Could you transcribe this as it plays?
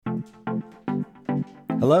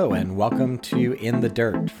Hello, and welcome to In the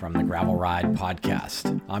Dirt from the Gravel Ride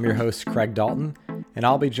podcast. I'm your host, Craig Dalton, and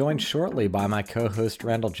I'll be joined shortly by my co-host,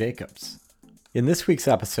 Randall Jacobs. In this week's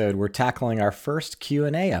episode, we're tackling our first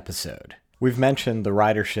Q&A episode. We've mentioned the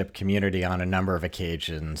ridership community on a number of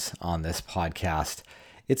occasions on this podcast.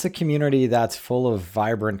 It's a community that's full of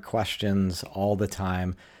vibrant questions all the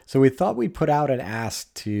time, so we thought we'd put out an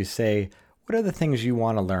ask to say, what are the things you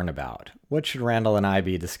want to learn about? What should Randall and I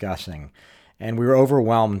be discussing? And we were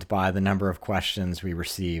overwhelmed by the number of questions we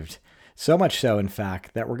received. So much so, in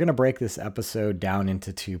fact, that we're going to break this episode down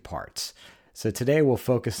into two parts. So today we'll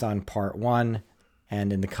focus on part one,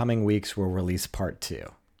 and in the coming weeks we'll release part two.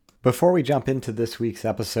 Before we jump into this week's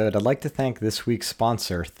episode, I'd like to thank this week's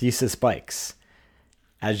sponsor, Thesis Bikes.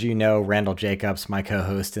 As you know, Randall Jacobs, my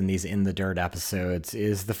co-host in these In the Dirt episodes,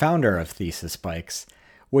 is the founder of Thesis Bikes.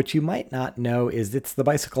 What you might not know is it's the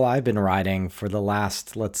bicycle I've been riding for the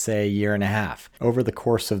last, let's say, year and a half. Over the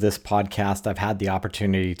course of this podcast, I've had the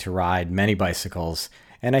opportunity to ride many bicycles,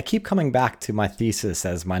 and I keep coming back to my Thesis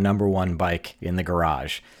as my number one bike in the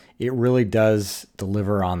garage. It really does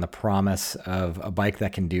deliver on the promise of a bike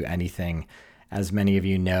that can do anything. As many of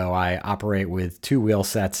you know, I operate with two wheel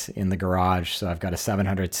sets in the garage, so I've got a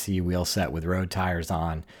 700C wheel set with road tires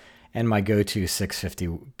on, and my go-to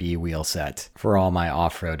 650B wheel set for all my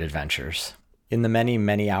off-road adventures. In the many,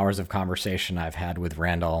 many hours of conversation I've had with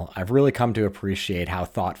Randall, I've really come to appreciate how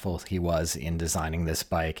thoughtful he was in designing this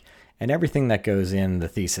bike and everything that goes in the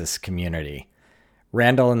Thesis community.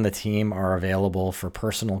 Randall and the team are available for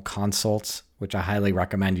personal consults, which I highly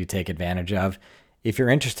recommend you take advantage of if you're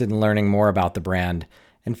interested in learning more about the brand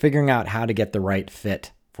and figuring out how to get the right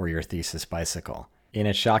fit for your Thesis bicycle. In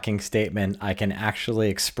a shocking statement, I can actually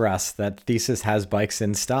express that Thesis has bikes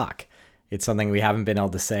in stock. It's something we haven't been able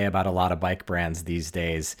to say about a lot of bike brands these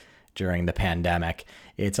days during the pandemic.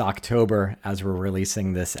 It's October as we're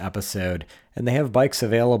releasing this episode, and they have bikes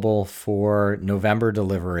available for November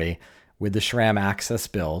delivery with the SRAM Access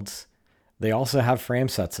builds. They also have frame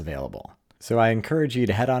sets available. So I encourage you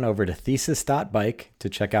to head on over to thesis.bike to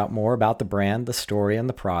check out more about the brand, the story, and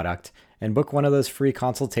the product, and book one of those free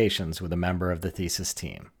consultations with a member of the Thesis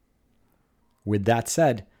team. With that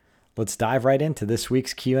said, let's dive right into this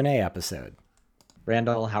week's Q&A episode.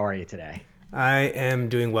 Randall, how are you today? I am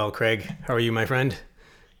doing well, Craig. How are you, my friend?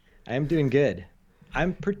 I am doing good.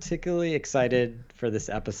 I'm particularly excited for this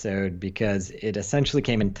episode because it essentially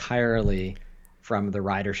came entirely from the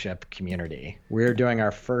ridership community. We're doing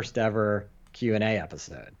our first ever Q&A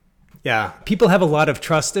episode. Yeah, people have a lot of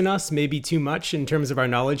trust in us, maybe too much in terms of our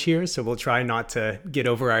knowledge here, so we'll try not to get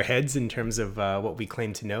over our heads in terms of what we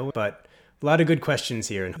claim to know, but a lot of good questions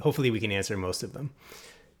here, and hopefully we can answer most of them.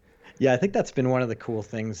 Yeah, I think that's been one of the cool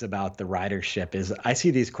things about the ridership is I see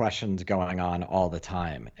these questions going on all the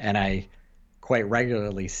time, and I quite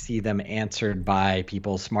regularly see them answered by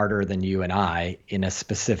people smarter than you and I in a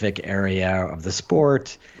specific area of the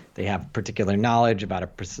sport. They have particular knowledge about a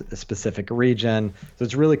specific region. So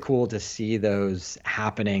it's really cool to see those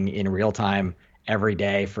happening in real time every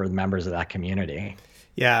day for the members of that community.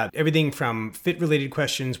 Yeah, everything from fit-related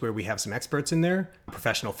questions where we have some experts in there,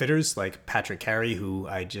 professional fitters like Patrick Carey, who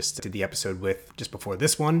I just did the episode with just before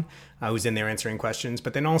this one, who's in there answering questions.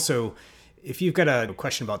 But then also, if you've got a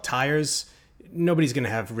question about tires, nobody's going to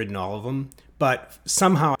have ridden all of them, but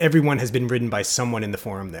somehow everyone has been ridden by someone in the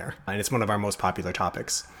forum there. And it's one of our most popular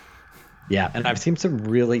topics. Yeah, and I've seen some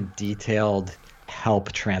really detailed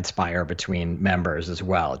help transpire between members as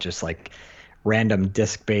well, just like random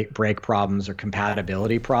disc brake problems or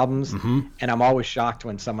compatibility problems. Mm-hmm. And I'm always shocked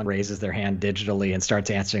when someone raises their hand digitally and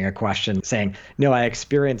starts answering a question saying, no, I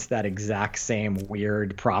experienced that exact same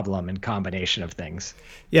weird problem and combination of things.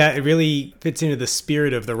 Yeah, it really fits into the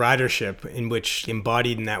spirit of the ridership, in which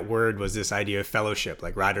embodied in that word was this idea of fellowship,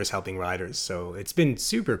 like riders helping riders. So it's been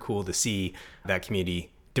super cool to see that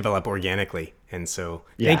community develop organically. And so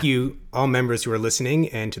Thank you, all members who are listening,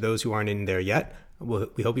 and to those who aren't in there yet.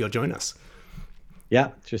 We hope you'll join us.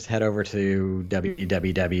 Yeah, just head over to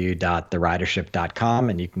www.theridership.com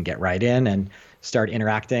and you can get right in and start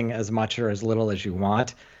interacting as much or as little as you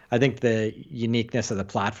want. I think the uniqueness of the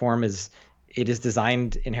platform is it is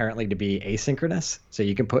designed inherently to be asynchronous. So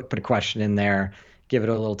you can put a question in there, give it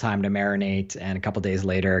a little time to marinate, and a couple days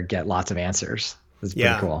later get lots of answers. It's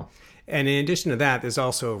pretty cool. And in addition to that, there's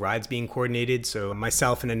also rides being coordinated. So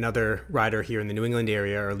myself and another rider here in the New England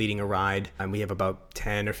area are leading a ride. And we have about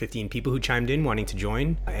 10 or 15 people who chimed in wanting to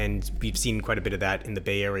join. And we've seen quite a bit of that in the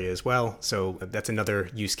Bay Area as well. So that's another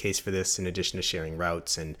use case for this, in addition to sharing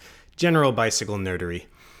routes and general bicycle nerdery.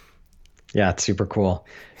 Yeah, it's super cool.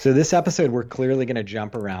 So this episode, we're clearly going to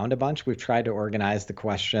jump around a bunch. We've tried to organize the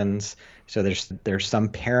questions so there's some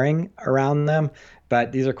pairing around them,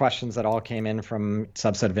 but these are questions that all came in from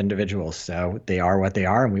subset of individuals. So they are what they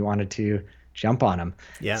are, and we wanted to jump on them.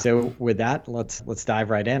 Yeah. So with that, let's dive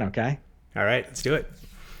right in, okay? All right, let's do it.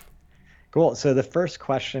 Cool. So the first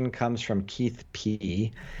question comes from Keith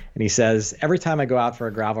P. And he says, every time I go out for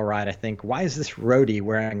a gravel ride, I think, why is this roadie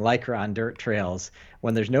wearing Lycra on dirt trails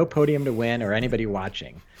when there's no podium to win or anybody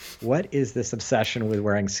watching? What is this obsession with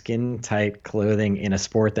wearing skin tight clothing in a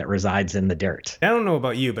sport that resides in the dirt? I don't know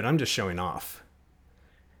about you, but I'm just showing off.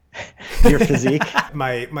 Your physique?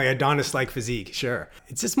 my Adonis-like physique, sure.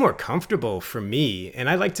 It's just more comfortable for me. And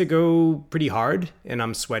I like to go pretty hard and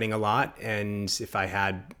I'm sweating a lot. And if I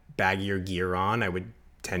had baggier gear on, I would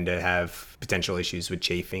tend to have potential issues with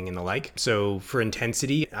chafing and the like. So for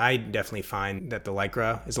intensity, I definitely find that the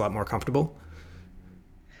Lycra is a lot more comfortable.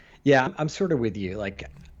 Yeah, I'm sort of with you. Like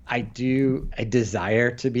I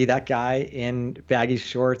desire to be that guy in baggy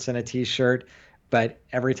shorts and a t-shirt, but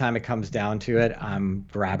every time it comes down to it, I'm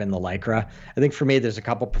grabbing the Lycra. I think for me, there's a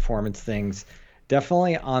couple performance things.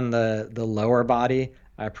 Definitely on the lower body,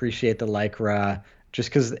 I appreciate the Lycra just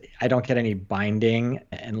because I don't get any binding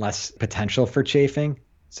and less potential for chafing.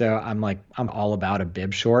 So I'm all about a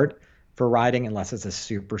bib short for riding unless it's a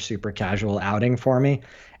super, super casual outing for me.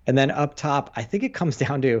 And then up top, I think it comes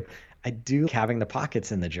down to I do like having the pockets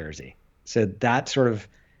in the jersey. So that sort of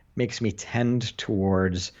makes me tend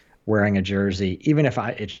towards wearing a jersey, even if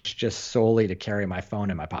it's just solely to carry my phone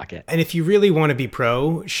in my pocket. And if you really want to be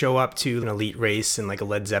pro, show up to an elite race in like a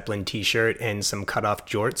Led Zeppelin t-shirt and some cutoff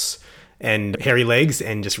jorts and hairy legs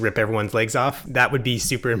and just rip everyone's legs off. That would be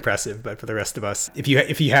super impressive. But for the rest of us, if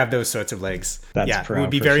you have those sorts of legs, That's we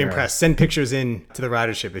would be very impressed. Send pictures in to the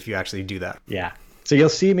ridership if you actually do that. Yeah. So you'll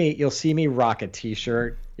see me rock a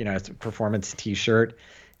t-shirt, it's a performance t-shirt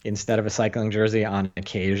instead of a cycling jersey on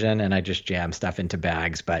occasion, and I just jam stuff into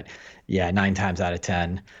bags. But yeah, 9 times out of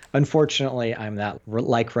 10, unfortunately, I'm that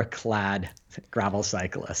Lycra clad gravel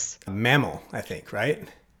cyclist. A mammal, I think, right?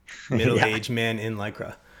 Middle-aged man in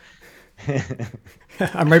Lycra.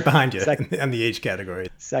 I'm right behind you on the age category.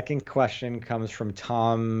 Second question comes from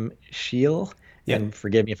Tom Scheel. Yep. And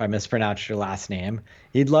forgive me if I mispronounced your last name.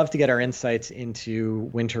 He'd love to get our insights into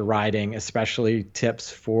winter riding, especially tips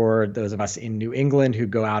for those of us in New England who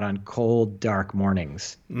go out on cold, dark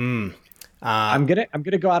mornings. I'm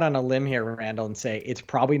gonna go out on a limb here, Randall, and say it's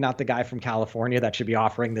probably not the guy from California that should be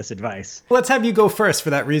offering this advice. Let's have you go first for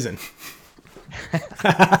that reason.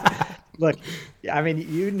 Look, I mean,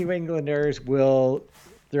 you New Englanders will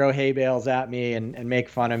throw hay bales at me and make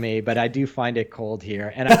fun of me, but I do find it cold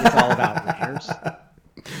here, and it's all about layers.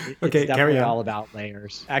 It's definitely all about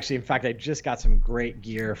layers. Actually, in fact, I just got some great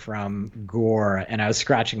gear from Gore, and I was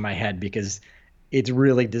scratching my head because it's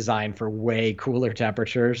really designed for way cooler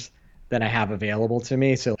temperatures than I have available to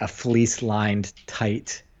me. So a fleece-lined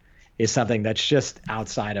tight is something that's just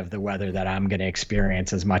outside of the weather that I'm going to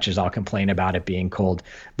experience, as much as I'll complain about it being cold.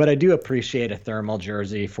 But I do appreciate a thermal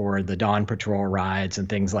jersey for the dawn patrol rides and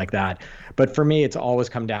things like that. But for me, it's always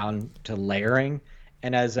come down to layering.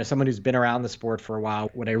 And as someone who's been around the sport for a while,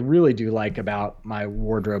 what I really do like about my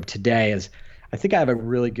wardrobe today is I think I have a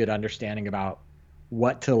really good understanding about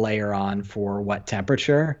what to layer on for what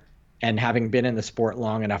temperature. And having been in the sport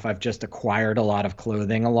long enough, I've just acquired a lot of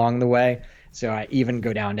clothing along the way. So I even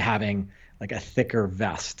go down to having like a thicker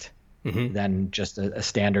vest than just a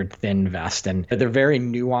standard thin vest. And they're very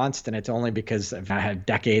nuanced, and it's only because I've had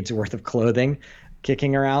decades worth of clothing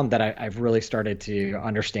kicking around that I've really started to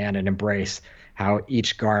understand and embrace how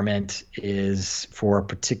each garment is for a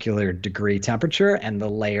particular degree temperature, and the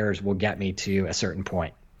layers will get me to a certain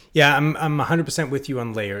point. Yeah, I'm 100% with you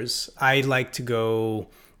on layers. I like to go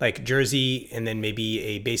like jersey and then maybe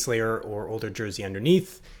a base layer or older jersey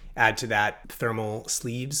underneath. Add to that thermal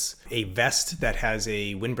sleeves, a vest that has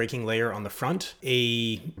a windbreaking layer on the front.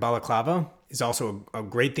 A balaclava is also a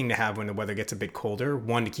great thing to have when the weather gets a bit colder.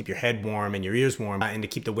 One, to keep your head warm and your ears warm, and to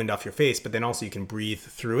keep the wind off your face, but then also you can breathe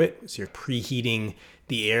through it. So you're preheating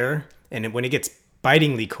the air. And when it gets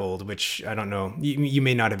bitingly cold, which I don't know, you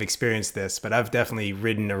may not have experienced this, but I've definitely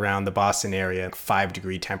ridden around the Boston area,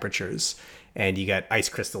 5-degree temperatures. And you got ice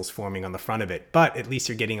crystals forming on the front of it. But at least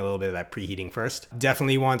you're getting a little bit of that preheating first.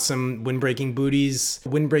 Definitely want some windbreaking booties,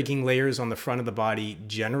 windbreaking layers on the front of the body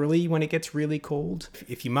generally when it gets really cold.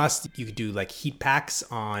 If you must, you could do like heat packs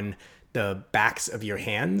on the backs of your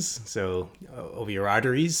hands, so over your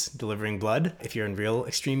arteries, delivering blood if you're in real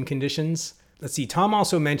extreme conditions. Let's see, Tom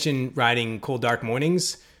also mentioned riding cold, dark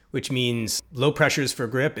mornings. which means low pressures for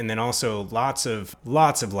grip and then also lots of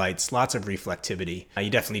lights, lots of reflectivity. You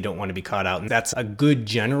definitely don't want to be caught out. And that's a good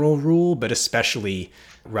general rule, but especially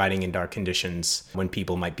riding in dark conditions when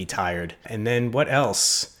people might be tired. And then what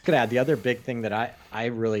else? I could add the other big thing that I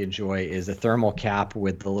really enjoy is a thermal cap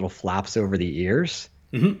with the little flaps over the ears.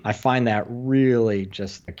 Mm-hmm. I find that really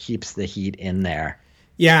just keeps the heat in there.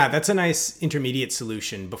 Yeah, that's a nice intermediate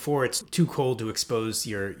solution before it's too cold to expose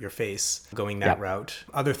your face going that route.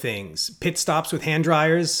 Other things, pit stops with hand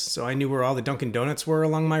dryers. So I knew where all the Dunkin' Donuts were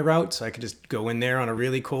along my route. So I could just go in there on a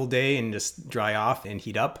really cold day and just dry off and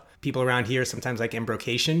heat up. People around here sometimes like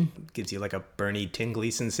embrocation. It gives you like a burny,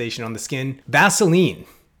 tingly sensation on the skin. Vaseline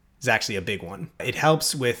is actually a big one. It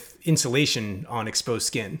helps with insulation on exposed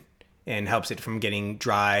skin and helps it from getting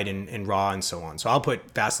dried and raw and so on. So I'll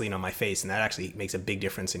put Vaseline on my face, and that actually makes a big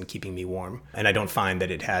difference in keeping me warm. And I don't find that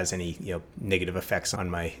it has any negative effects on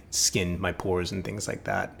my skin, my pores, and things like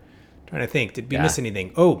that. I'm trying to think, did we miss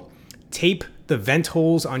anything? Oh, tape the vent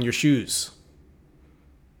holes on your shoes.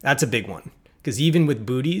 That's a big one, because even with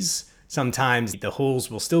booties, sometimes the holes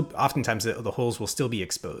will still be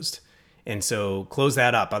exposed. And so close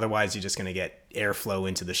that up. Otherwise, you're just going to get airflow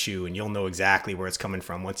into the shoe, and you'll know exactly where it's coming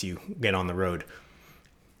from once you get on the road.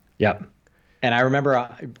 Yep. And I remember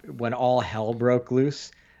when all hell broke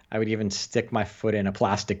loose, I would even stick my foot in a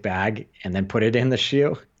plastic bag and then put it in the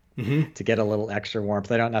shoe to get a little extra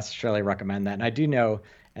warmth. I don't necessarily recommend that. And I do know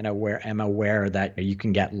and am aware that you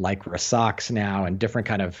can get Lycra socks now and different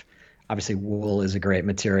kind of, obviously wool is a great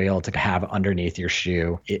material to have underneath your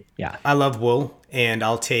shoe. I love wool, and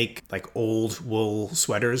I'll take like old wool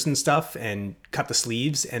sweaters and stuff and cut the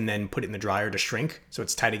sleeves and then put it in the dryer to shrink so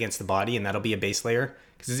it's tight against the body, and that'll be a base layer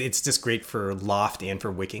because it's just great for loft and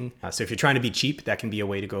for wicking. So if you're trying to be cheap, that can be a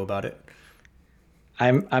way to go about it.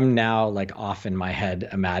 I'm now like off in my head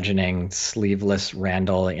imagining sleeveless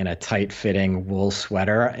Randall in a tight-fitting wool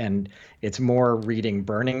sweater, and it's more reading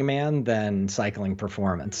Burning Man than cycling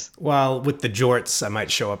performance. Well, with the jorts, I might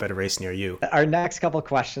show up at a race near you. Our next couple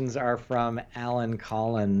questions are from Alan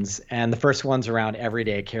Collins, and the first one's around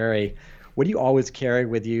everyday carry. What do you always carry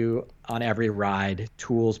with you on every ride?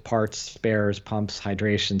 Tools, parts, spares, pumps,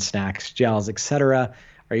 hydration, snacks, gels, etc.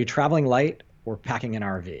 Are you traveling light or packing an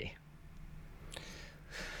RV?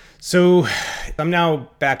 So I'm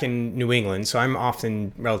now back in New England, so I'm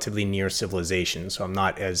often relatively near civilization. So I'm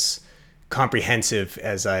not as comprehensive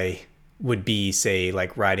as I would be, say,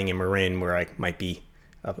 like riding in Marin, where I might be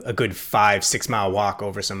a good 5-6 mile walk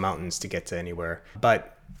over some mountains to get to anywhere.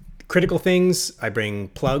 But critical things, I bring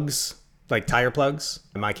plugs, like tire plugs.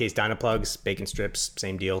 In my case, Dynaplugs, bacon strips,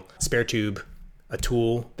 same deal. Spare tube, a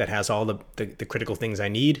tool that has all the critical things I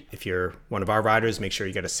need. If you're one of our riders, make sure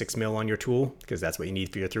you got a 6 mil on your tool, because that's what you need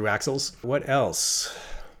for your through axles. What else?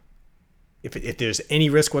 If there's any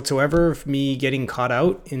risk whatsoever of me getting caught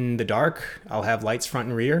out in the dark, I'll have lights front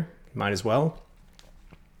and rear. Might as well.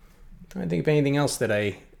 I'm trying to think of anything else that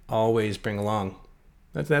I always bring along.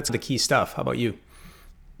 That's the key stuff. How about you?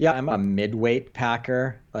 Yeah, I'm a mid-weight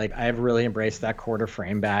packer. Like, I've really embraced that quarter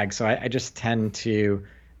frame bag. So I just tend to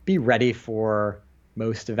be ready for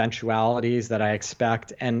most eventualities that I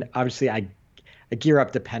expect. And obviously I gear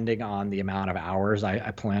up depending on the amount of hours I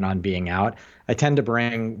plan on being out. I tend to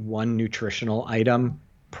bring one nutritional item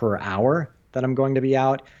per hour that I'm going to be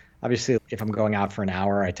out. Obviously, if I'm going out for an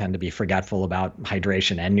hour, I tend to be forgetful about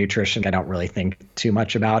hydration and nutrition. I don't really think too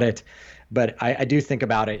much about it, but I do think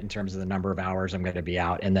about it in terms of the number of hours I'm going to be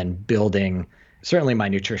out, and then building certainly my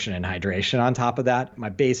nutrition and hydration on top of that. My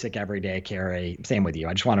basic everyday carry, same with you.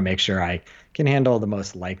 I just want to make sure I can handle the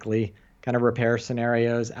most likely kind of repair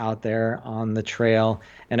scenarios out there on the trail,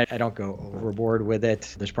 and I don't go overboard with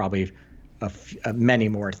it. There's probably many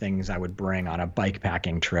more things I would bring on a bike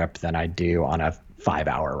packing trip than I do on a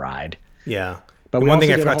 5-hour ride. Yeah. But one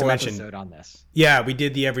thing I forgot to mention on this. Yeah, we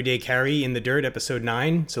did the Everyday Carry in the Dirt, episode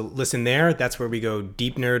 9. So listen there. That's where we go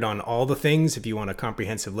deep nerd on all the things if you want a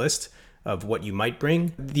comprehensive list of what you might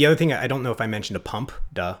bring. The other thing, I don't know if I mentioned a pump.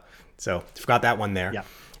 Duh. So forgot that one there. Yeah.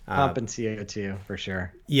 Pump and CO2 for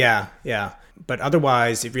sure. Yeah. But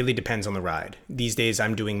otherwise, it really depends on the ride. These days,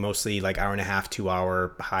 I'm doing mostly like 1.5 to 2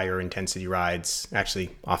 hour higher intensity rides. Actually,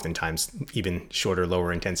 oftentimes even shorter,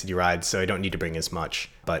 lower intensity rides. So I don't need to bring as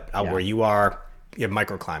much. But out where you are, you have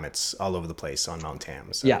microclimates all over the place on Mount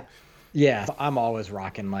Tam. So. Yeah, I'm always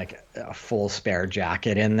rocking like a full spare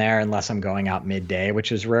jacket in there unless I'm going out midday,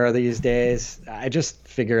 which is rare these days. I just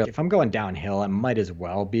figure if I'm going downhill, it might as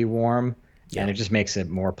well be warm. Yeah. And it just makes it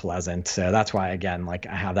more pleasant. So that's why, again, like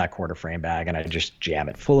I have that quarter frame bag and I just jam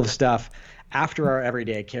it full of stuff. After our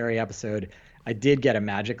Everyday Carry episode, I did get a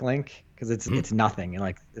Magic Link because it's nothing.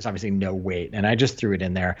 Like there's obviously no weight, and I just threw it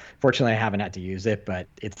in there. Fortunately, I haven't had to use it, but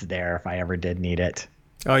it's there if I ever did need it.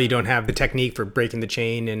 Oh, you don't have the technique for breaking the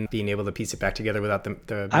chain and being able to piece it back together without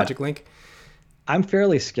the magic link? I'm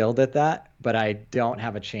fairly skilled at that, but I don't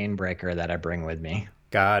have a chain breaker that I bring with me.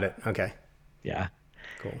 Got it. Okay. Yeah.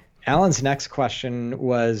 Cool. Alan's next question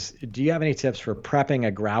was, do you have any tips for prepping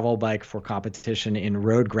a gravel bike for competition in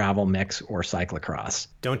road gravel mix or cyclocross?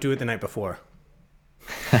 Don't do it the night before.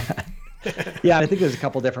 Yeah, I think there's a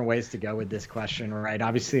couple different ways to go with this question, right?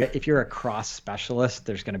 Obviously, if you're a cross specialist,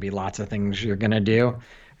 there's going to be lots of things you're going to do.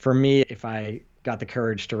 For me, if I got the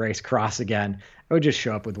courage to race cross again, I would just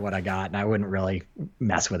show up with what I got and I wouldn't really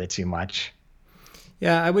mess with it too much.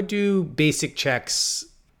 Yeah, I would do basic checks.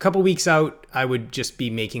 A couple weeks out, I would just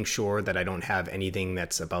be making sure that I don't have anything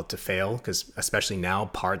that's about to fail, because especially now,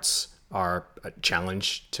 parts are a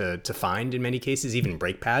challenge to find in many cases, even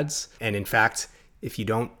brake pads. And in fact, if you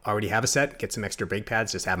don't already have a set, get some extra brake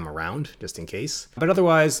pads, just have them around just in case. But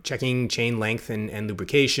otherwise, checking chain length and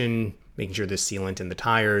lubrication, making sure there's sealant in the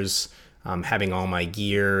tires, having all my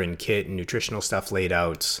gear and kit and nutritional stuff laid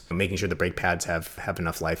out, making sure the brake pads have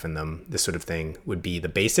enough life in them, this sort of thing would be the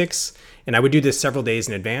basics. And I would do this several days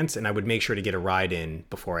in advance, and I would make sure to get a ride in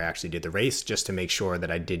before I actually did the race, just to make sure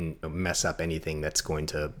that I didn't mess up anything that's going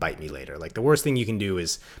to bite me later. Like the worst thing you can do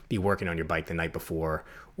is be working on your bike the night before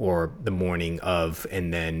or the morning of,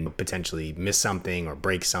 and then potentially miss something or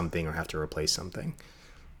break something or have to replace something.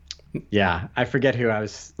 Yeah, I forget who I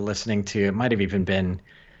was listening to. It might have even been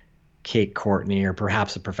Kate Courtney, or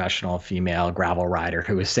perhaps a professional female gravel rider,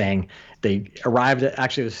 who was saying they arrived at,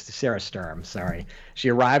 actually it was Sarah Sturm, sorry. She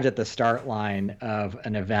arrived at the start line of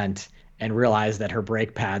an event and realized that her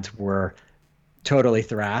brake pads were totally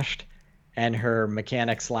thrashed, and her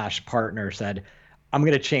mechanic / partner said, I'm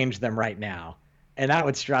going to change them right now. And that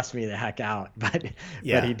would stress me the heck out, but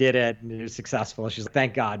he did it and he was successful. She's like,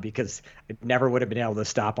 thank God, because I never would have been able to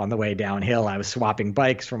stop on the way downhill. I was swapping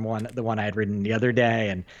bikes from the one I had ridden the other day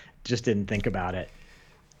and just didn't think about it.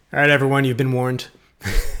 All right, everyone, you've been warned.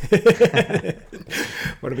 What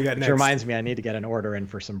do we got next? Which reminds me, I need to get an order in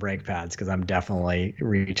for some brake pads because I'm definitely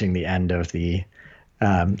reaching the end of the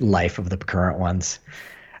life of the current ones.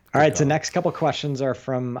 All right, so next couple questions are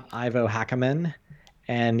from Ivo Hackaman.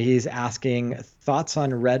 And he's asking thoughts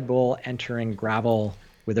on Red Bull entering gravel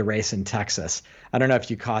with a race in Texas. I don't know if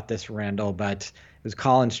you caught this, Randall, but it was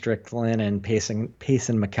Colin Strickland and Payson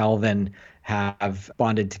McKelvin have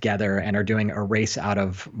bonded together and are doing a race out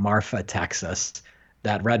of Marfa, Texas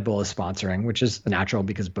that Red Bull is sponsoring, which is natural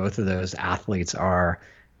because both of those athletes are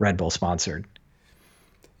Red Bull sponsored.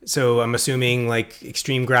 So I'm assuming like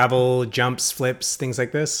extreme gravel, jumps, flips, things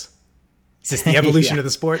like this? Is this the evolution of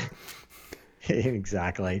the sport?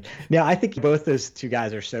 Exactly. Now, I think both those two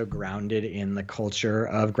guys are so grounded in the culture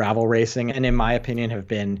of gravel racing, and in my opinion, have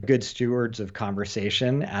been good stewards of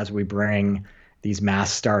conversation as we bring these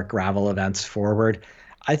mass start gravel events forward.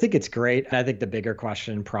 I think it's great. And I think the bigger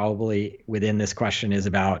question probably within this question is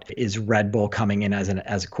about, is Red Bull coming in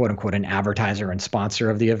as quote unquote an advertiser and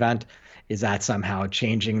sponsor of the event? Is that somehow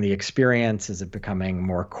changing the experience? Is it becoming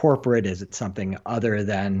more corporate? Is it something other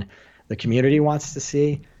than the community wants to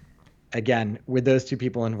see? Again, with those two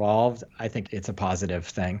people involved, I think it's a positive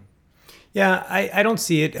thing. Yeah, I don't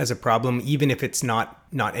see it as a problem, even if it's not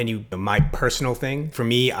any my personal thing. For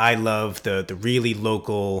me, I love the really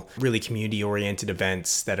local, really community-oriented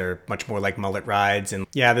events that are much more like mullet rides. And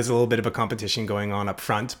yeah, there's a little bit of a competition going on up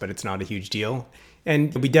front, but it's not a huge deal.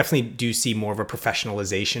 And we definitely do see more of a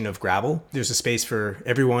professionalization of gravel. There's a space for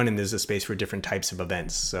everyone, and there's a space for different types of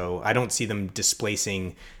events. So I don't see them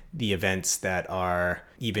displacing the events that are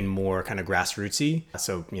even more kind of grassrootsy.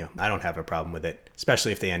 So, I don't have a problem with it,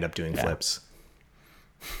 especially if they end up doing flips.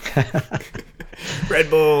 Red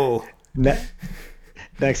Bull.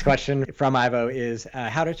 Next question from Ivo is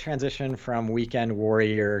how to transition from weekend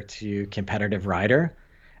warrior to competitive rider.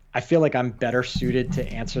 I feel like I'm better suited to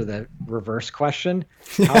answer the reverse question.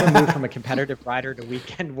 How to move from a competitive rider to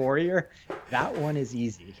weekend warrior? That one is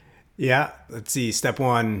easy. Yeah. Let's see. Step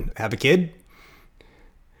one, have a kid.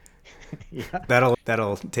 Yeah.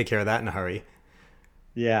 That'll take care of that in a hurry.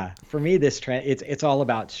 Yeah. For me, it's all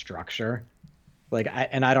about structure.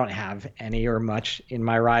 I don't have any or much in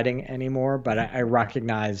my riding anymore, but I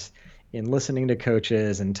recognize in listening to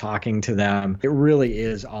coaches and talking to them, it really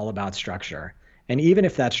is all about structure. And even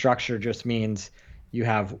if that structure just means you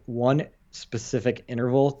have one specific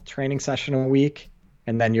interval training session a week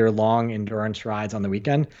and then your long endurance rides on the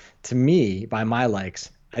weekend, to me, by my likes,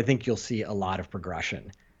 I think you'll see a lot of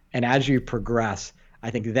progression. And as you progress,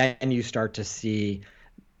 I think then you start to see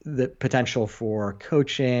the potential for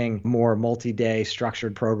coaching, more multi-day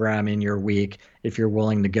structured program in your week if you're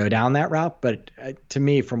willing to go down that route. But to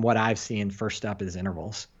me, from what I've seen, first step is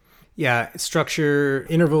intervals. Yeah, structure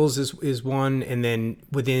intervals is one. And then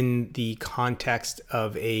within the context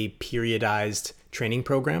of a periodized training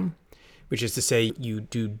program, which is to say you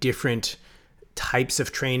do different types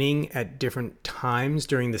of training at different times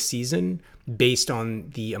during the season based on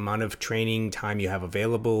the amount of training time you have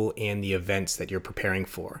available and the events that you're preparing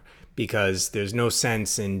for. Because there's no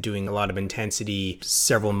sense in doing a lot of intensity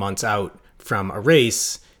several months out from a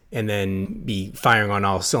race and then be firing on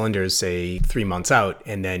all cylinders, say 3 months out,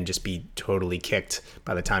 and then just be totally kicked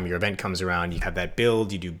by the time your event comes around. You have that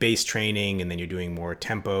build, you do base training, and then you're doing more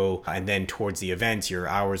tempo. And then towards the event, your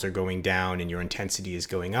hours are going down and your intensity is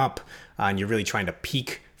going up. And you're really trying to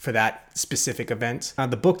peak for that specific event.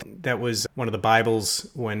 The book that was one of the Bibles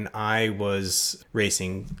when I was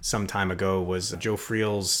racing some time ago was Joe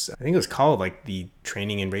Friel's, I think it was called like the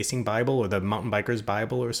Training and Racing Bible or the Mountain Biker's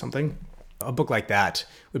Bible or something. A book like that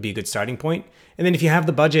would be a good starting point. And then if you have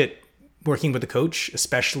the budget, working with a coach,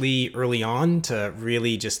 especially early on, to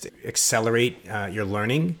really just accelerate your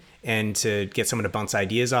learning and to get someone to bounce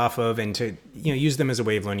ideas off of and to use them as a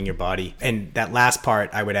way of learning your body. And that last part,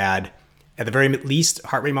 I would add, at the very least,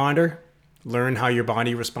 heart rate monitor, learn how your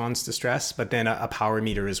body responds to stress, but then a power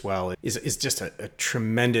meter as well is just a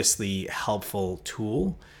tremendously helpful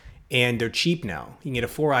tool. And they're cheap now. You can get a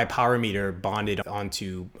 4i power meter bonded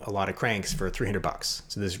onto a lot of cranks for $300.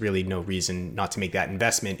 So there's really no reason not to make that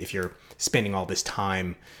investment if you're spending all this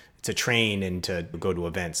time to train and to go to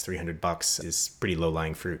events. $300 is pretty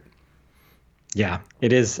low-lying fruit. Yeah,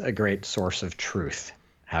 it is a great source of truth,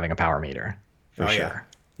 having a power meter, for sure.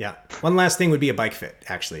 Yeah. One last thing would be a bike fit,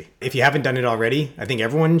 actually. If you haven't done it already, I think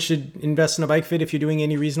everyone should invest in a bike fit if you're doing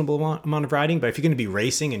any reasonable amount of riding. But if you're going to be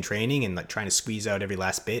racing and training and like trying to squeeze out every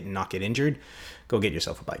last bit and not get injured, go get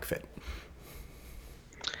yourself a bike fit.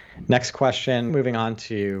 Next question, moving on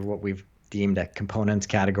to what we've deemed a components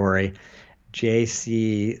category.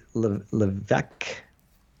 JC Levesque.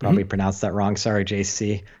 Probably pronounced that wrong. Sorry,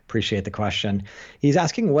 JC. Appreciate the question. He's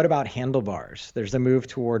asking, what about handlebars? There's a move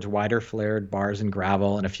towards wider flared bars and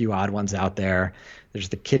gravel and a few odd ones out there. There's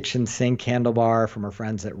the kitchen sink handlebar from our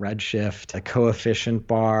friends at Redshift, a coefficient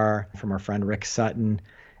bar from our friend Rick Sutton.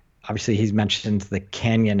 Obviously, he's mentioned the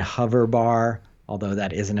Canyon hover bar, although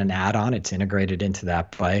that isn't an add-on. It's integrated into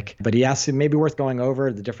that bike. But he asks, it may be worth going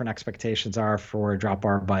over the different expectations are for drop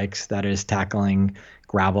bar bikes, that is tackling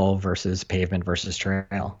gravel versus pavement versus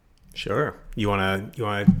trail. Sure. You want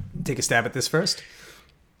to take a stab at this first?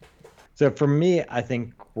 So for me, I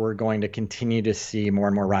think we're going to continue to see more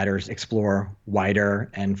and more riders explore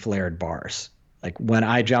wider and flared bars. Like when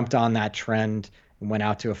I jumped on that trend and went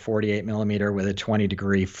out to a 48 millimeter with a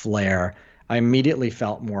 20-degree flare, I immediately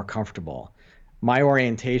felt more comfortable. My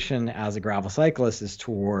orientation as a gravel cyclist is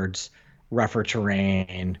towards rougher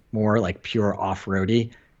terrain, more like pure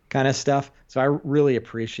off-roady kind of stuff. So I really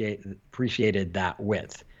appreciated that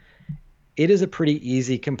width. It is a pretty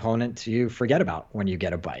easy component to forget about when you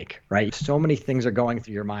get a bike, right? So many things are going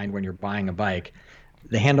through your mind when you're buying a bike.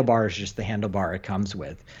 The handlebar is just the handlebar it comes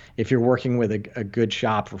with. If you're working with a good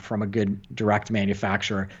shop or from a good direct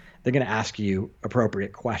manufacturer, they're going to ask you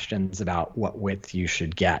appropriate questions about what width you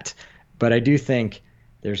should get. But I do think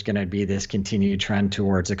there's going to be this continued trend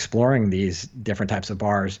towards exploring these different types of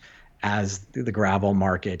bars as the gravel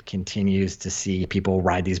market continues to see people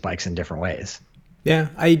ride these bikes in different ways. Yeah,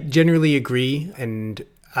 I generally agree, and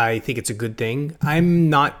I think it's a good thing. I'm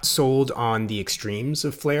not sold on the extremes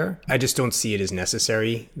of flare. I just don't see it as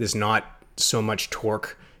necessary. There's not so much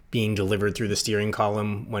torque being delivered through the steering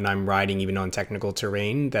column when I'm riding even on technical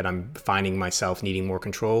terrain that I'm finding myself needing more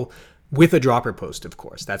control. With a dropper post, of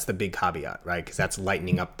course. That's the big caveat, right? Because that's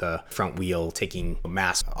lightening up the front wheel, taking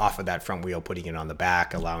mass off of that front wheel, putting it on the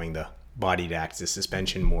back, allowing the body to act as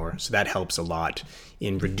suspension more. So that helps a lot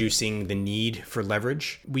in reducing the need for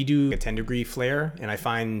leverage. We do a 10-degree flare, and I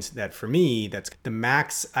find that for me, that's the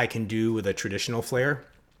max I can do with a traditional flare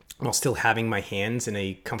while still having my hands in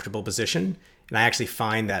a comfortable position. And I actually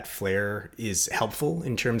find that flare is helpful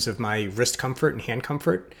in terms of my wrist comfort and hand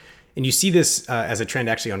comfort. And you see this as a trend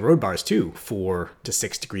actually on road bars too, 4 to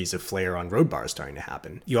 6 degrees of flare on road bars starting to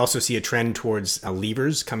happen. You also see a trend towards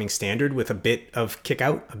levers coming standard with a bit of kick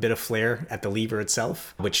out, a bit of flare at the lever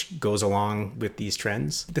itself, which goes along with these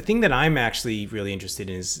trends. The thing that I'm actually really interested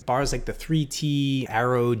in is bars like the 3T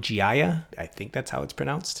Aero Giaia. I think that's how it's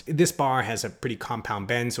pronounced. This bar has a pretty compound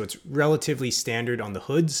bend, so it's relatively standard on the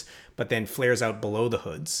hoods, but then flares out below the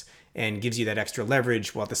hoods and gives you that extra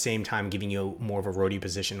leverage while at the same time giving you more of a roadie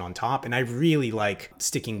position on top. And I really like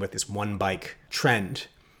sticking with this one bike trend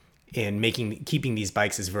and keeping these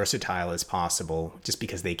bikes as versatile as possible, just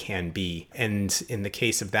because they can be. And in the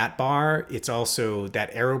case of that bar, it's also that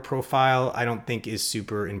aero profile I don't think is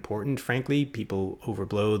super important, frankly. People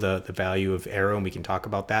overblow the value of aero, and we can talk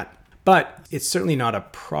about that. But it's certainly not a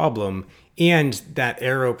problem. And that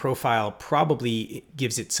aero profile probably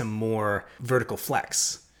gives it some more vertical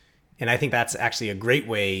flex. And I think that's actually a great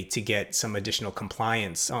way to get some additional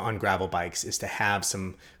compliance on gravel bikes, is to have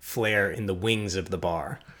some flare in the wings of the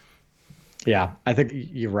bar. Yeah, I think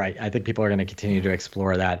you're right. I think people are going to continue to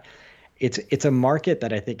explore that. It's a market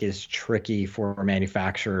that I think is tricky for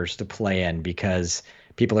manufacturers to play in, because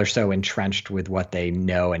people are so entrenched with what they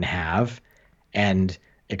know and have, and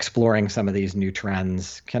exploring some of these new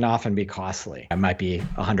trends can often be costly. It might be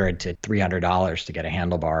 $100 to $300 to get a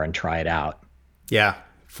handlebar and try it out. Yeah,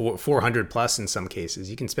 400 plus in some cases.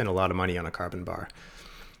 You can spend a lot of money on a carbon bar.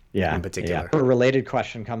 Yeah, in particular. Yeah. A related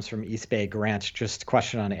question comes from East Bay Grant. Just a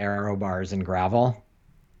question on aero bars and gravel.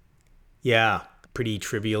 Yeah, pretty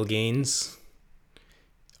trivial gains.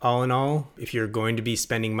 All in all, if you're going to be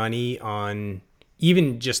spending money on,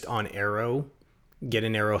 even just on aero, get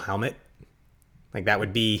an aero helmet. Like, that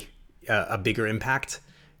would be a bigger impact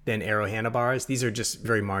than aero handlebars. These are just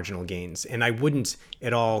very marginal gains. And I wouldn't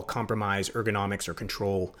at all compromise ergonomics or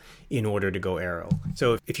control in order to go aero.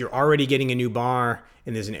 So if you're already getting a new bar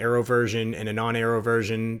and there's an aero version and a non-aero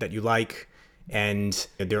version that you like, and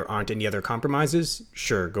there aren't any other compromises,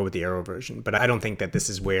 sure, go with the aero version. But I don't think that this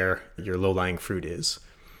is where your low-lying fruit is.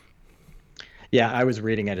 Yeah, I was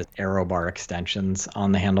reading it as aero bar extensions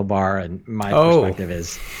on the handlebar, and my perspective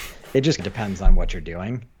is it just depends on what you're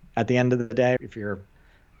doing. At the end of the day, if you're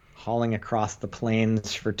hauling across the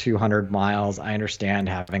plains for 200 miles, I understand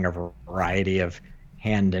having a variety of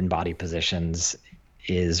hand and body positions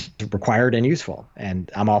is required and useful, and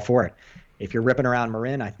I'm all for it. If you're ripping around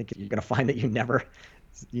Marin, I think you're going to find that you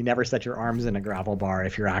never set your arms in a gravel bar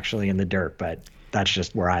if you're actually in the dirt, but that's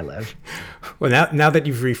just where I live. Well, now that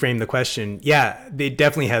you've reframed the question, yeah, it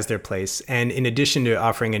definitely has their place. And in addition to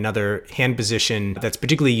offering another hand position that's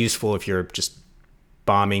particularly useful if you're just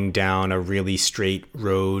bombing down a really straight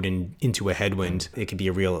road and into a headwind, it could be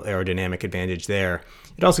a real aerodynamic advantage there.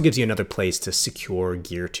 It also gives you another place to secure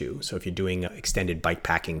gear to. So if you're doing an extended bike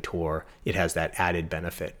packing tour, it has that added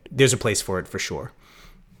benefit. There's a place for it for sure.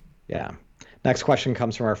 Yeah. Next question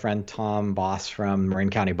comes from our friend Tom Boss from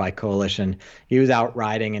Marin County Bike Coalition. He was out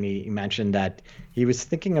riding, and he mentioned that he was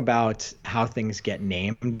thinking about how things get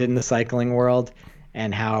named in the cycling world,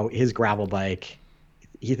 and how his gravel bike,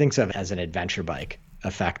 he thinks of as an adventure bike,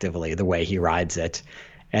 effectively, the way he rides it.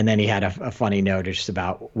 And then he had a funny note just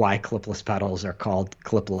about why clipless pedals are called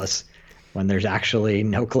clipless when there's actually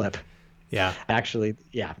no clip. Yeah. Actually,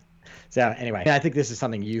 yeah. So anyway, I think this is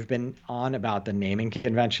something you've been on about the naming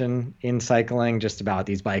convention in cycling, just about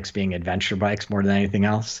these bikes being adventure bikes more than anything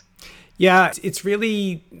else. Yeah, it's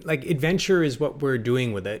really like adventure is what we're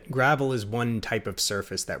doing with it. Gravel is one type of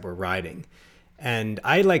surface that we're riding. And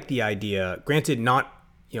I like the idea, granted, not,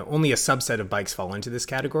 only a subset of bikes fall into this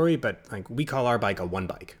category, but like we call our bike a one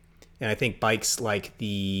bike. And I think bikes like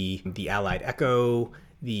the Allied Echo,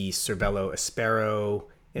 the Cervelo Aspero,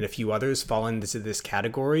 and a few others fall into this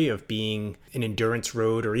category of being an endurance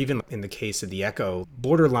road, or even in the case of the Echo,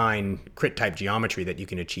 borderline crit type geometry that you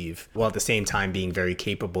can achieve, while at the same time being very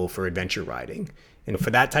capable for adventure riding. And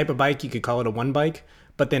for that type of bike, you could call it a one bike.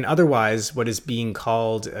 But then otherwise, what is being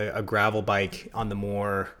called a gravel bike on the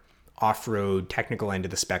more off-road technical end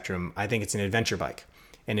of the spectrum, I think it's an adventure bike.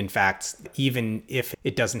 And in fact, even if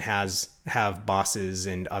it doesn't have bosses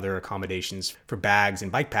and other accommodations for bags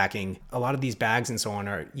and bike packing, a lot of these bags and so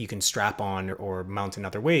on you can strap on or mount in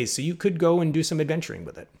other ways. So you could go and do some adventuring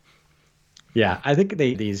with it. Yeah, I think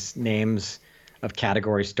these names of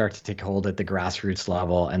categories start to take hold at the grassroots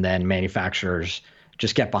level, and then manufacturers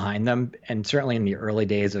just get behind them. And certainly in the early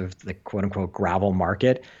days of the quote unquote gravel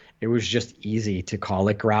market, it was just easy to call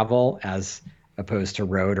it gravel as opposed to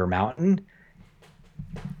road or mountain.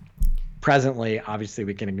 Presently, obviously,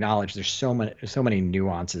 we can acknowledge there's so many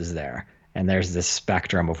nuances there, and there's this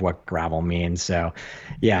spectrum of what gravel means. So,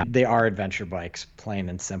 yeah, they are adventure bikes, plain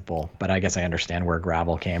and simple. But I guess I understand where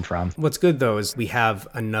gravel came from. What's good, though, is we have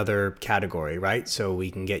another category, right? So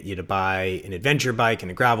we can get you to buy an adventure bike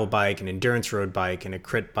and a gravel bike, an endurance road bike and a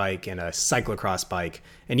crit bike and a cyclocross bike.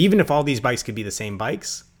 And even if all these bikes could be the same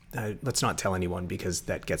bikes, let's not tell anyone, because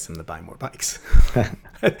that gets them to buy more bikes.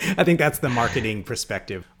 I think that's the marketing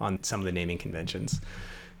perspective on some of the naming conventions.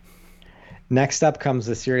 Next up comes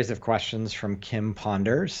a series of questions from Kim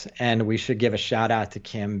Ponders, and we should give a shout out to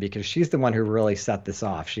Kim because she's the one who really set this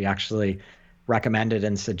off. She actually recommended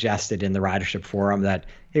and suggested in the ridership forum that,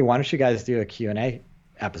 hey, why don't you guys do a Q&A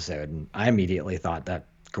episode. And I immediately thought that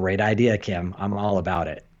great idea, Kim. I'm all about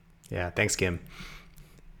it. Yeah, thanks, Kim.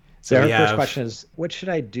 So our first question is, what should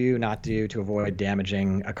I do, not do to avoid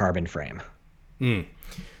damaging a carbon frame?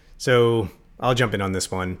 So I'll jump in on this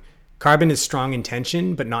one. Carbon is strong in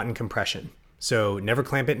tension, but not in compression. So never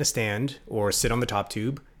clamp it in a stand or sit on the top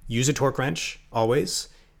tube. Use a torque wrench always,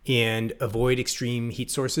 and avoid extreme heat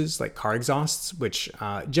sources like car exhausts, which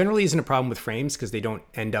generally isn't a problem with frames because they don't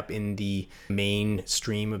end up in the main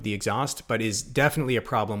stream of the exhaust, but is definitely a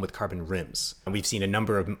problem with carbon rims. We've seen a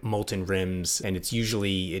number of molten rims, and it's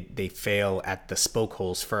usually they fail at the spoke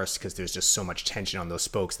holes first because there's just so much tension on those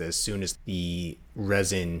spokes that as soon as the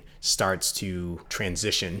resin starts to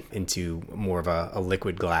transition into more of a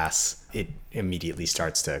liquid glass, it immediately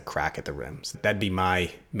starts to crack at the rims. That'd be my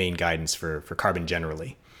main guidance for carbon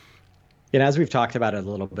generally. And as we've talked about it a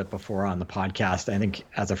little bit before on the podcast, I think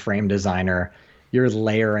as a frame designer, you're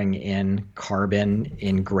layering in carbon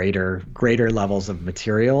in greater levels of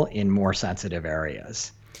material in more sensitive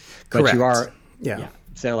areas. Correct. But you are, yeah.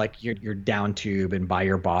 So like your down tube and by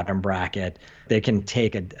your bottom bracket, they can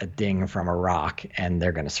take a ding from a rock and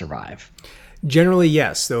they're going to survive. Generally,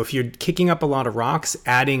 yes. Though if you're kicking up a lot of rocks,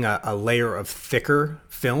 adding a layer of thicker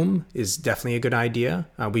film is definitely a good idea.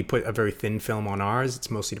 We put a very thin film on ours.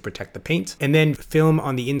 It's mostly to protect the paint. And then film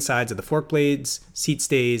on the insides of the fork blades, seat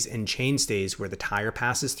stays, and chain stays where the tire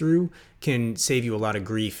passes through can save you a lot of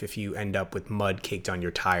grief if you end up with mud caked on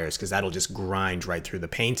your tires, because that'll just grind right through the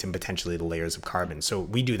paint and potentially the layers of carbon. So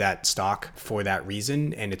we do that stock for that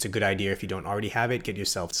reason. And it's a good idea if you don't already have it, get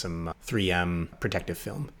yourself some 3M protective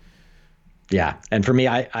film. Yeah. And for me,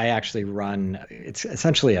 I actually run, it's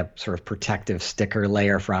essentially a sort of protective sticker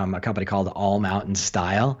layer from a company called All Mountain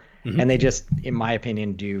Style. Mm-hmm. And they just, in my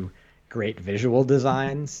opinion, do great visual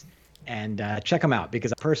designs. And check them out,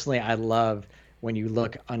 because personally, I love when you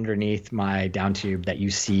look underneath my down tube that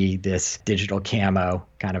you see this digital camo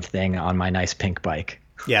kind of thing on my nice pink bike.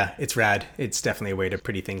 Yeah, it's rad. It's definitely a way to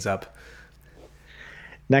pretty things up.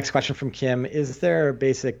 Next question from Kim. Is there a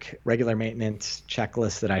basic regular maintenance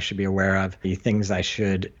checklist that I should be aware of? The things I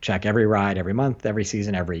should check every ride, every month, every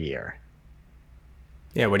season, every year?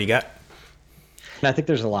 Yeah, what do you got? And I think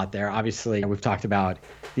there's a lot there. Obviously, we've talked about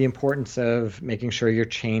the importance of making sure your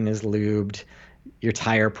chain is lubed, your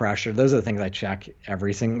tire pressure. Those are the things I check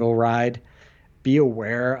every single ride. Be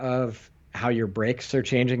aware of how your brakes are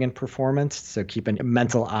changing in performance. So keep a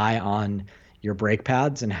mental eye on your brake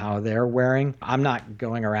pads and how they're wearing. I'm not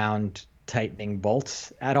going around tightening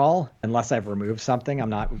bolts at all unless I've removed something.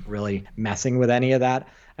 I'm not really messing with any of that.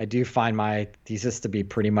 I do find my thesis to be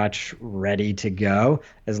pretty much ready to go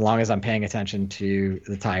as long as I'm paying attention to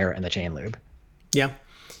the tire and the chain lube.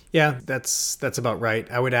 Yeah, that's about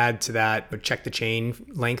right. I would add to that, but check the chain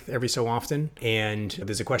length every so often. And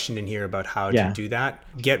there's a question in here about how to do that.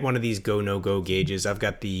 Get one of these go, no go gauges. I've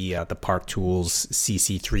got the Park Tools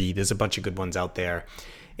CC3. There's a bunch of good ones out there.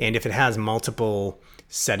 And if it has multiple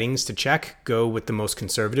settings to check, go with the most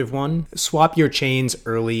conservative one. Swap your chains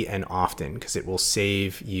early and often, because it will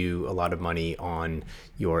save you a lot of money on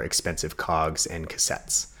your expensive cogs and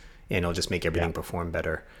cassettes. And it'll just make everything perform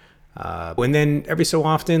better. And then every so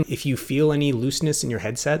often, if you feel any looseness in your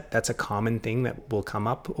headset, that's a common thing that will come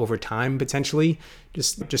up over time potentially.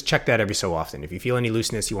 Just check that every so often. If you feel any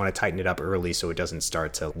looseness, you want to tighten it up early so it doesn't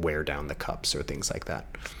start to wear down the cups or things like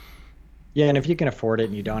that. Yeah, and if you can afford it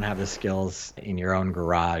and you don't have the skills in your own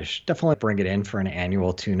garage, definitely bring it in for an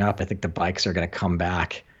annual tune-up. I think the bikes are going to come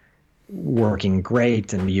back working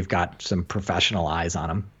great, and you've got some professional eyes on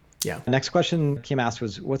them. Yeah. The next question Kim asked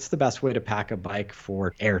was, what's the best way to pack a bike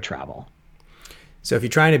for air travel? So if you're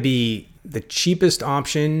trying to be the cheapest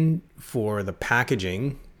option for the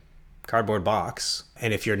packaging, cardboard box,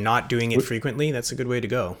 and if you're not doing it frequently, that's a good way to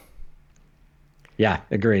go. Yeah,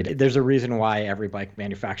 agreed. There's a reason why every bike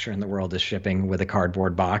manufacturer in the world is shipping with a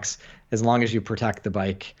cardboard box. As long as you protect the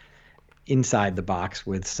bike inside the box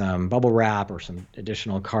with some bubble wrap or some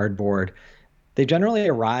additional cardboard, they generally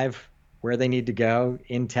arrive where they need to go,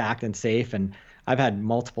 intact and safe. And I've had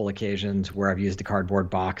multiple occasions where I've used a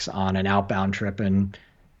cardboard box on an outbound trip, and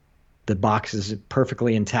the box is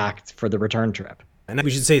perfectly intact for the return trip. And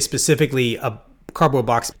we should say specifically a cardboard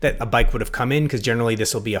box that a bike would have come in, because generally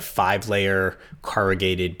this will be a 5-layer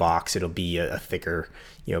corrugated box. It'll be a thicker,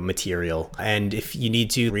 material. And if you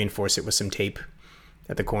need to, reinforce it with some tape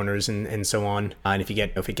at the corners and so on. And if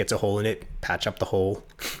it gets a hole in it, patch up the hole.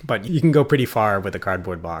 But you can go pretty far with a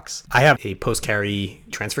cardboard box. I have a post-carry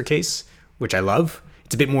transfer case, which I love.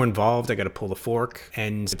 It's a bit more involved. I got to pull the fork,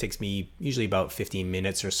 and it takes me usually about 15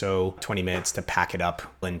 minutes or so, 20 minutes to pack it up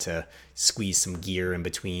and to squeeze some gear in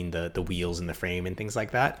between the wheels and the frame and things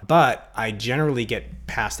like that. But I generally get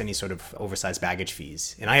past any sort of oversized baggage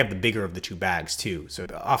fees. And I have the bigger of the two bags too. So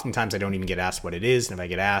oftentimes I don't even get asked what it is. And if I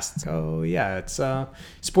get asked, oh yeah, it's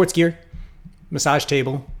sports gear, massage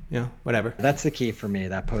table, whatever. That's the key for me.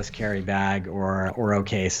 That post-carry bag or Oro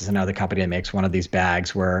Case is another company that makes one of these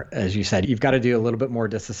bags where, as you said, you've got to do a little bit more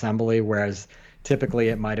disassembly, whereas typically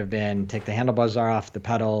it might have been take the handlebars off, the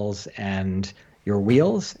pedals, and your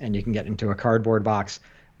wheels, and you can get into a cardboard box.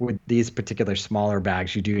 With these particular smaller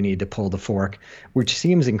bags, you do need to pull the fork, which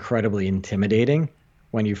seems incredibly intimidating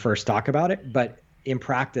when you first talk about it, but in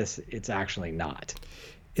practice, it's actually not.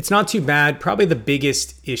 It's not too bad. Probably the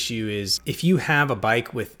biggest issue is if you have a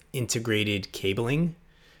bike with integrated cabling,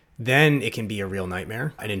 then it can be a real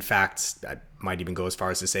nightmare. And in fact, I might even go as far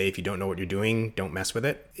as to say, if you don't know what you're doing, don't mess with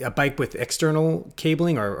it. A bike with external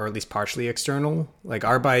cabling, or at least partially external, like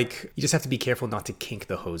our bike, you just have to be careful not to kink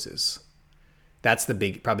the hoses. That's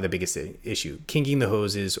probably the biggest issue. Kinking the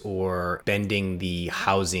hoses or bending the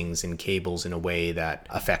housings and cables in a way that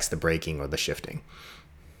affects the braking or the shifting.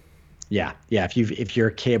 Yeah. If your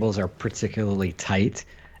cables are particularly tight,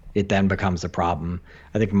 it then becomes a problem.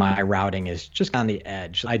 I think my routing is just on the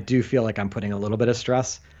edge. I do feel like I'm putting a little bit of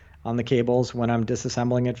stress on the cables when I'm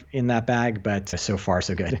disassembling it in that bag, but so far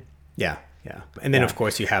so good. Yeah. And then of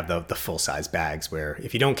course you have the full size bags where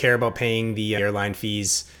if you don't care about paying the airline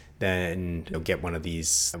fees, then you'll get one of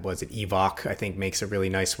these. Was it Evoc? I think makes a really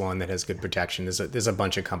nice one that has good protection. There's a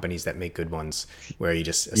bunch of companies that make good ones where you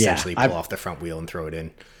just essentially pull off the front wheel and throw it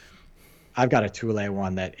in. I've got a Thule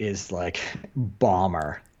one that is like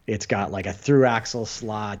bomber. It's got like a through axle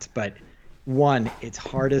slot, but one, it's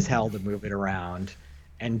hard as hell to move it around.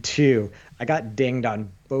 And two, I got dinged on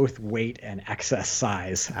both weight and excess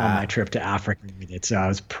size on my trip to Africa with it. So I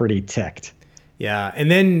was pretty ticked. Yeah. And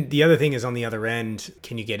then the other thing is on the other end,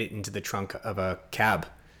 can you get it into the trunk of a cab?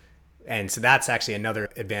 And so that's actually another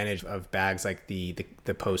advantage of bags like the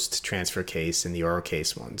Post transfer case and the Oro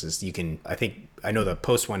Case ones is I know the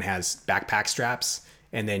Post one has backpack straps,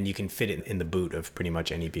 and then you can fit it in the boot of pretty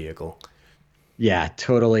much any vehicle. Yeah,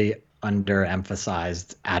 totally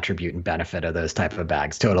underemphasized attribute and benefit of those type of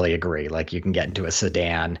bags. Totally agree. Like you can get into a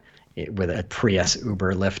sedan with a Prius,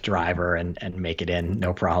 Uber, Lyft driver and make it in,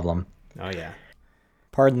 no problem. Oh, yeah.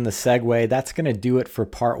 Pardon the segue. That's going to do it for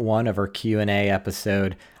part 1 of our Q&A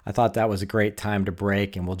episode. I thought that was a great time to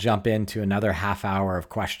break, and we'll jump into another half hour of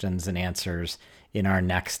questions and answers in our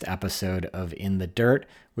next episode of In the Dirt,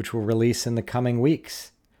 which will release in the coming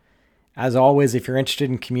weeks. As always, if you're interested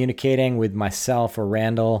in communicating with myself or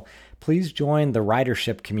Randall, please join the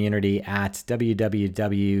ridership community at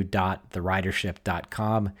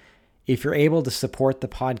www.theridership.com. If you're able to support the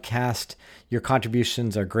podcast, your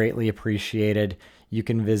contributions are greatly appreciated. You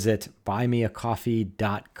can visit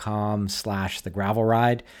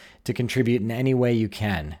buymeacoffee.com/thegravelride to contribute in any way you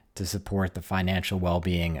can to support the financial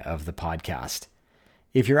well-being of the podcast.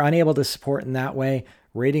 If you're unable to support in that way,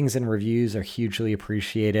 ratings and reviews are hugely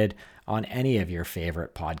appreciated on any of your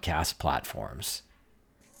favorite podcast platforms.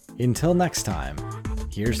 Until next time,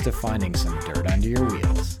 here's to finding some dirt under your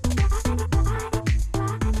wheels.